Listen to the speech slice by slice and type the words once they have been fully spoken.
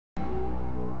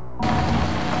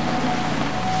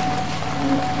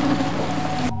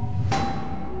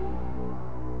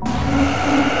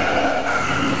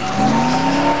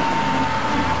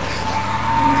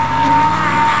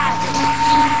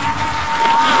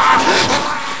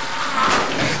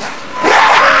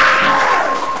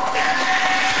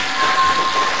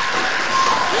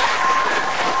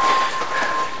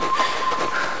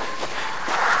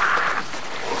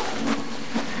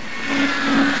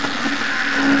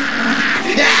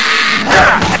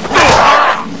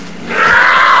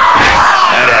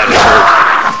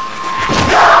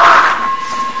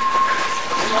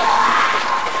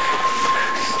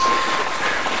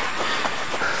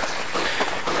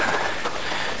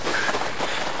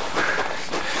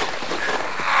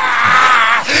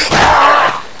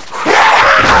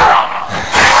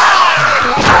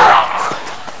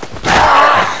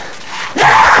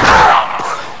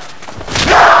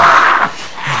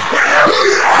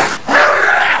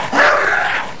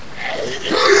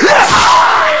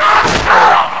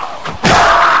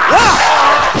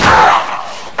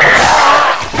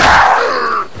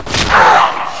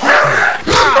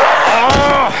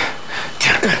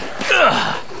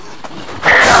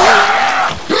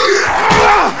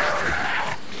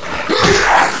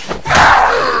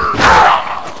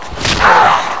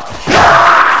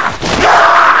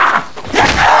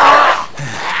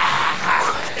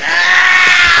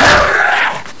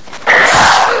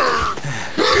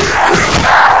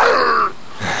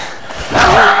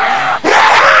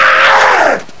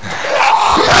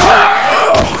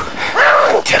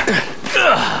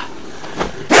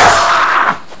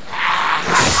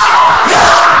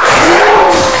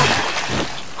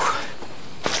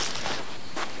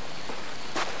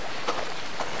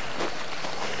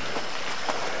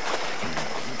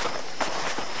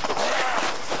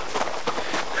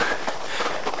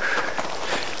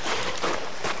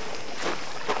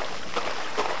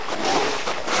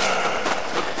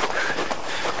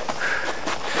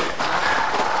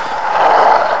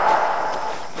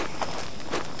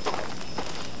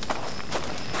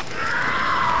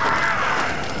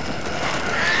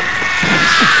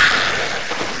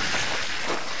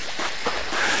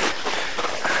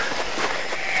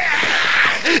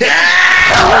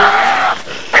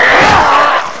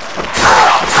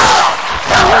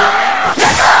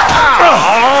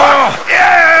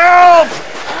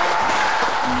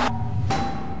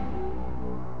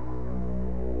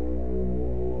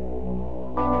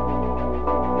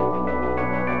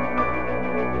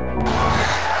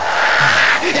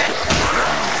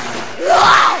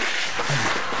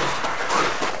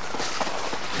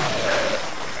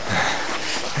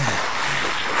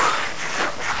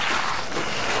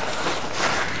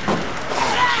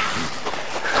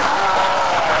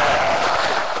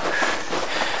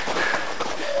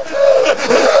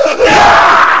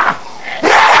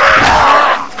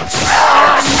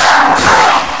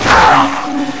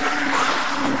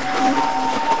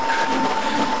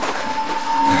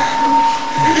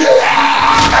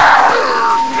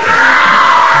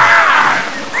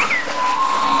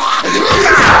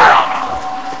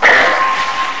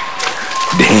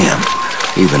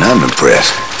I'm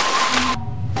impressed.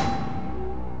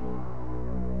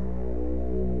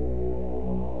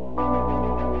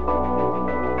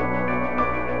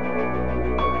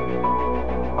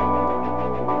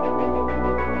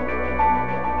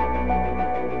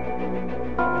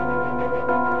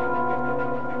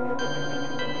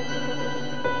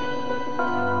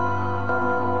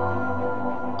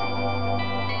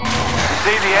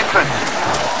 See the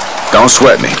entrance. Don't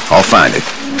sweat me. I'll find it.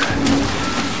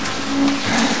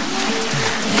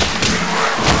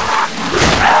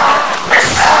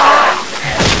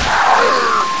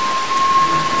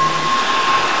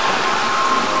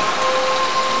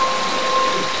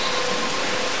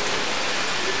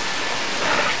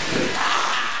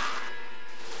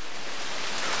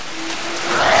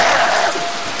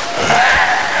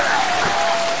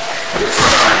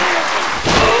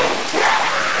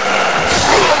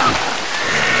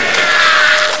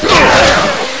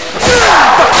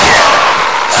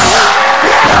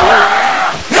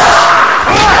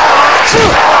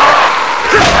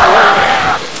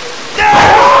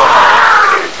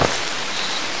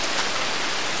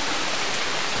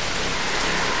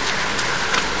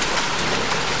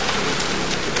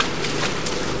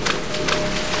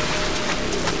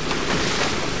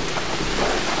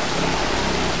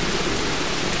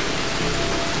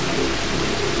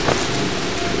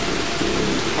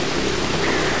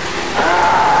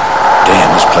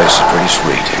 This place is pretty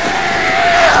sweet.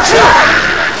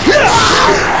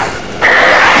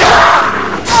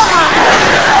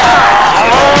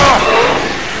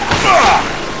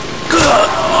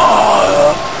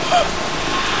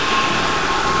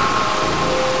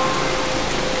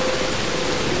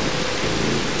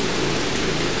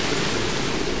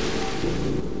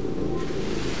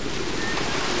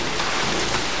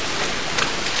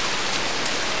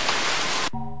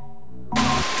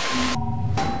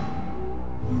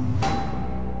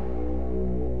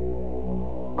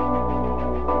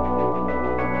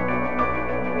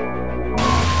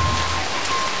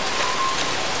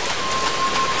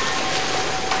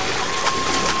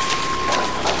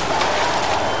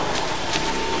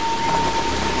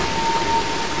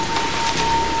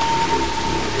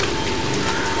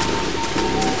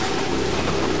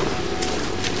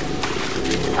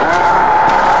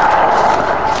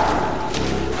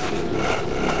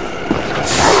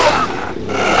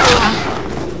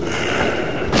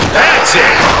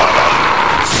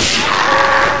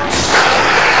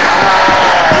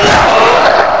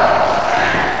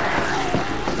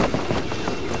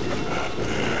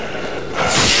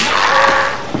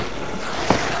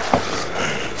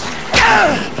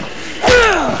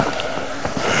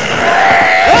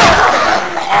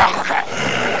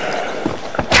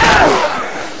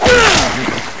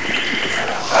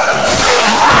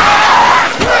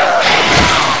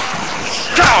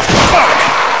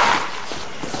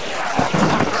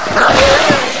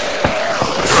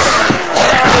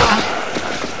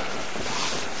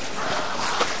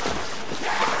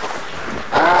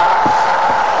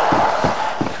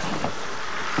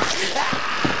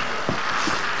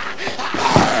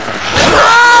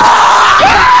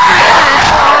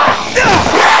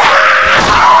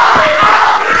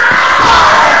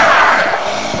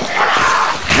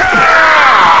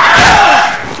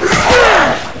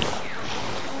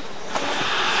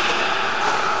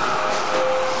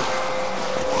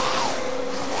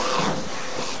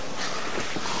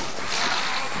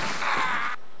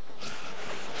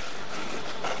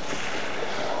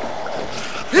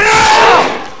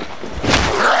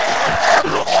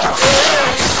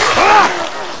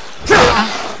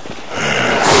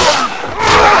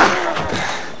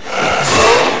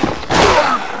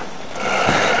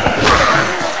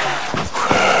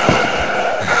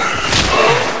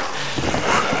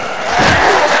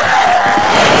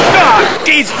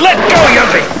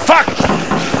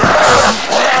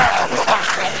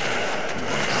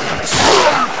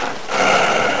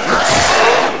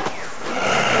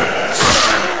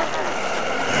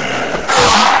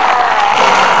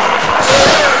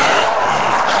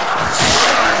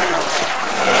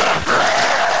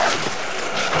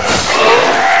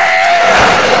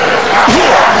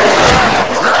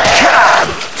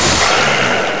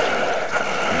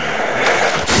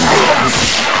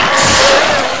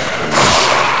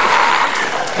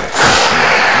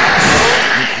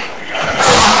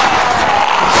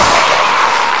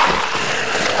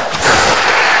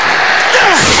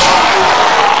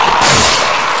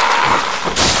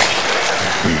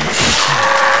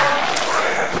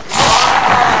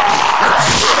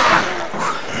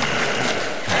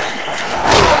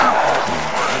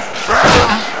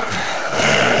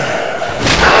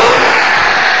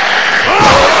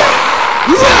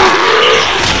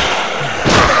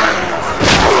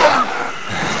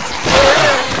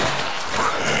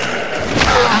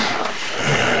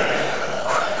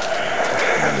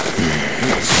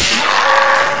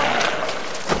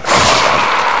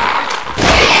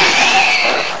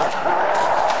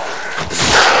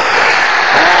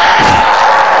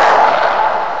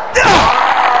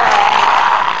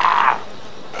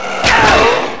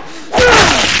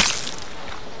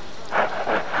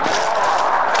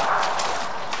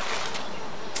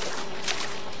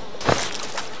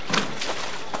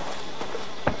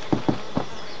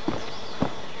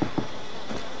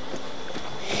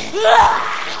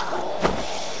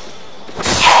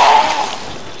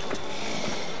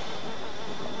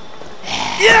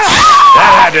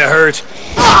 had to hurt.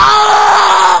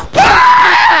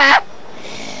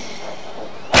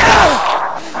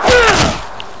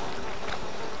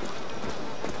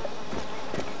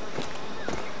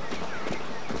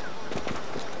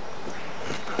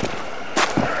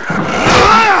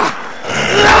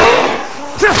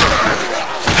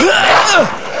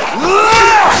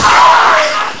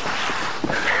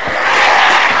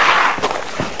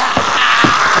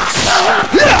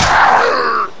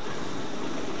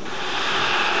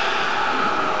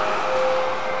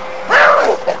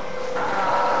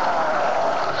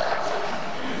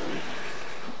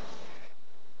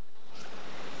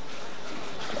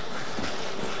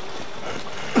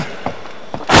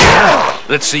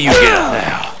 Let's see you get up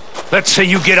now. Let's see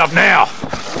you get up now.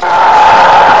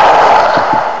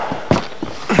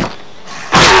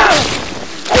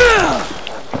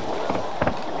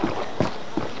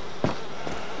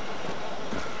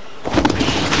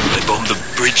 They bombed the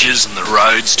bridges and the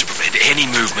roads to prevent any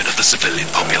movement of the civilian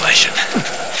population.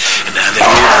 And now they're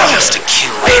ordering us to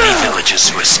kill any villagers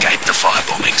who escape the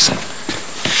firebombings.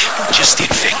 Not just the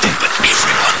infected, but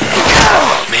everyone.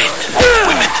 Men,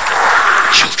 women,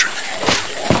 children.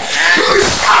 Men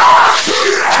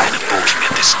are balking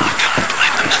at this and I can't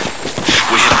blame them.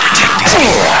 We're here to protect these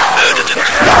people who murdered them.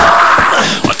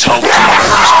 I told Colonel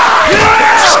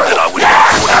Wristband that I would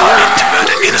not order my men to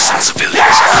murder innocent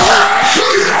civilians.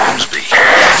 Ormsby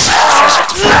has a refusal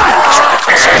to follow orders with the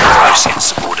concept of gross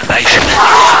insubordination.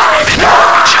 My men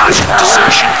will be charged with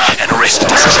desertion and arrested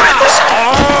as traitors.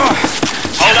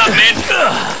 Hold up, men.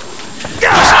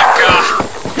 Looks like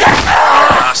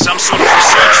some sort of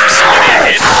research facility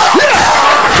ahead.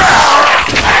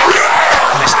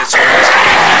 At least that's all there's going to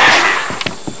be here.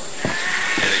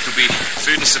 Yeah, there could be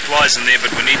food and supplies in there, but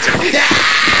we need to...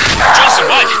 Johnson,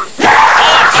 wait!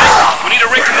 Hold up, mate! We need to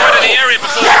reconnoiter the area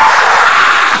before...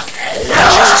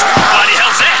 Jesus, what the bloody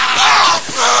hell's that?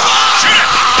 Shoot it!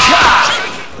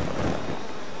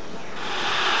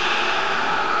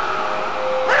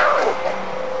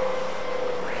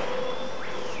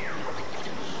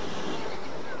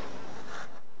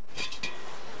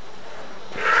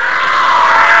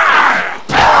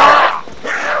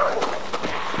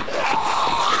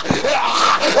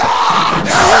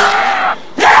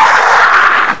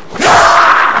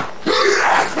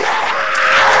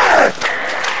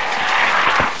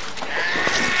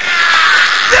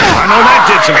 I know that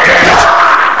did some damage.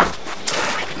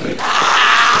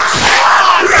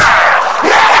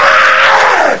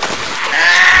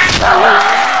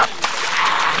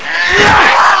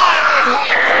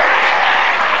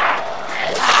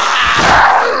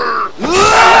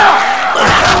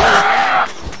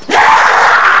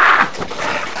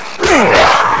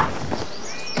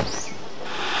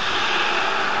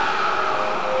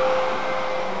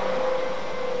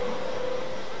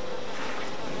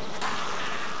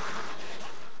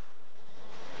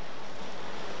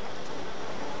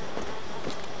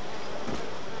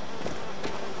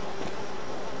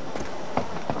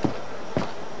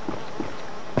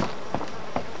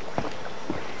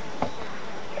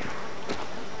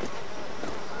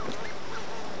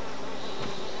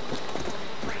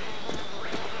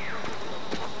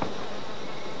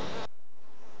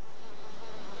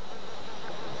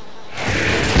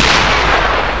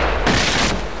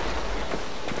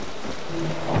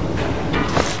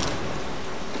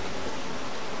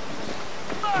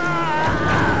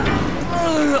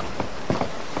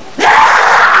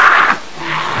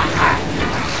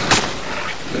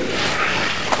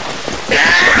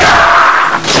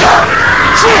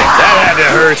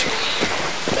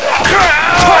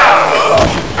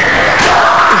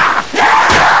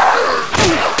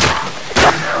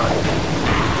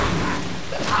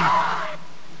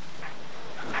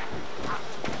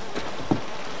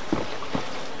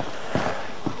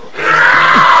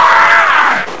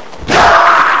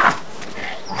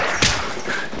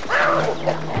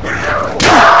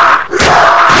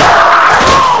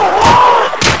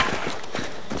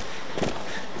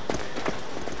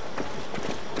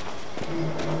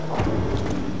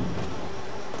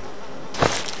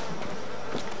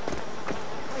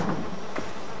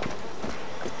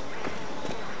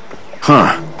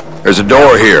 Huh. There's a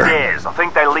door here. Stairs. I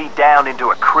think they lead down into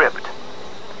a crypt.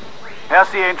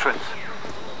 How's the entrance?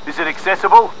 Is it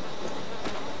accessible?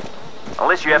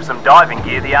 Unless you have some diving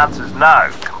gear, the answer's no.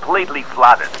 Completely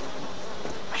flooded.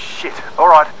 Shit.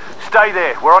 Alright, stay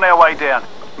there. We're on our way down.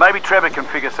 Maybe Trevor can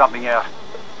figure something out.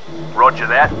 Roger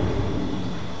that.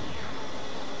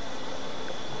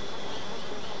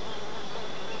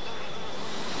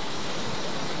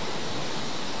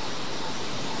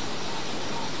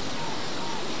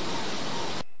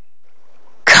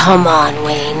 Come on,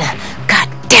 Wayne. God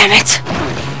Damn it!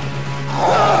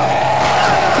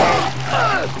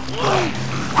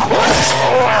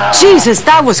 Jesus,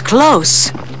 that was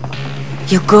close.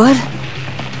 You good?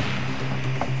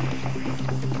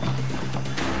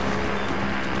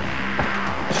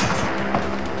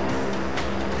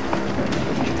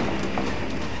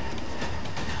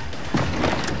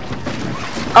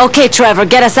 Okay, Trevor,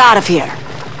 get us out of here.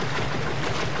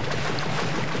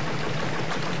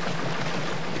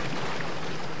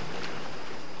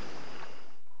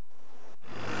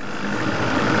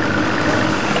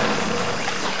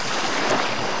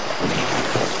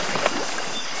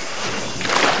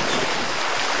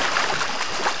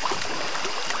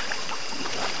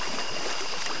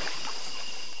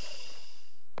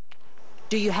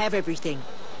 Do you have everything?